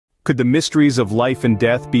Could the mysteries of life and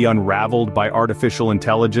death be unraveled by artificial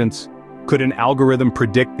intelligence? Could an algorithm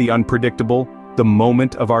predict the unpredictable, the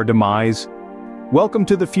moment of our demise? Welcome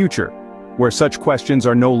to the future, where such questions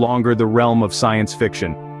are no longer the realm of science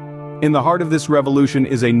fiction. In the heart of this revolution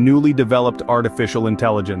is a newly developed artificial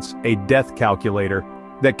intelligence, a death calculator,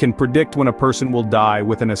 that can predict when a person will die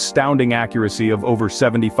with an astounding accuracy of over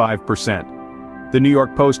 75%. The New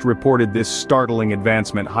York Post reported this startling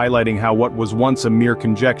advancement, highlighting how what was once a mere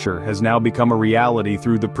conjecture has now become a reality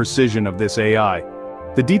through the precision of this AI.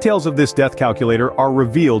 The details of this death calculator are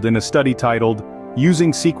revealed in a study titled,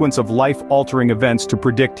 "Using Sequence of Life-Altering Events to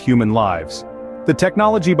Predict Human Lives." The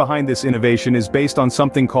technology behind this innovation is based on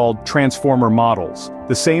something called transformer models,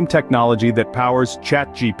 the same technology that powers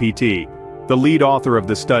ChatGPT. The lead author of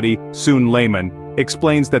the study, Sun Lehman,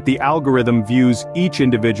 explains that the algorithm views each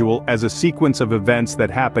individual as a sequence of events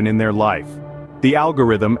that happen in their life. The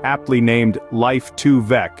algorithm, aptly named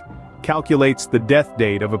Life2Vec, calculates the death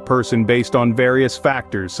date of a person based on various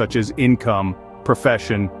factors such as income,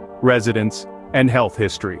 profession, residence, and health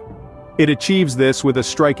history. It achieves this with a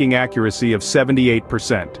striking accuracy of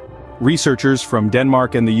 78%. Researchers from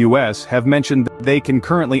Denmark and the US have mentioned that they can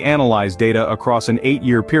currently analyze data across an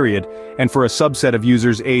 8-year period and for a subset of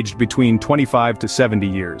users aged between 25 to 70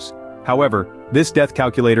 years. However, this death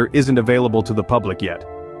calculator isn't available to the public yet.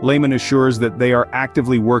 Lehman assures that they are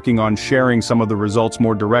actively working on sharing some of the results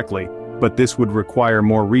more directly, but this would require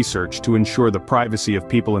more research to ensure the privacy of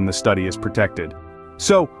people in the study is protected.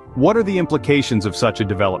 So, what are the implications of such a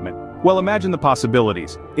development? Well, imagine the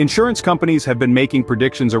possibilities. Insurance companies have been making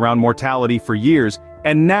predictions around mortality for years,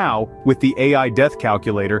 and now, with the AI death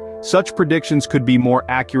calculator, such predictions could be more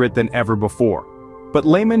accurate than ever before. But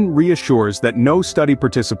Lehman reassures that no study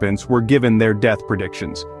participants were given their death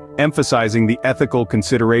predictions, emphasizing the ethical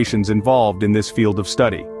considerations involved in this field of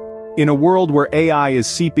study. In a world where AI is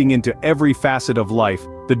seeping into every facet of life,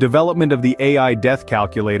 the development of the AI death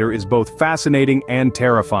calculator is both fascinating and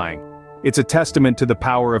terrifying. It's a testament to the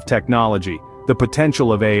power of technology, the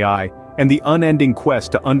potential of AI, and the unending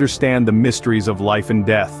quest to understand the mysteries of life and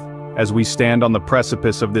death. As we stand on the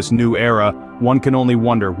precipice of this new era, one can only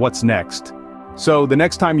wonder what's next. So, the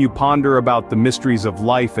next time you ponder about the mysteries of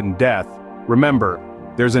life and death, remember,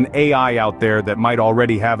 there's an AI out there that might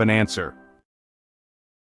already have an answer.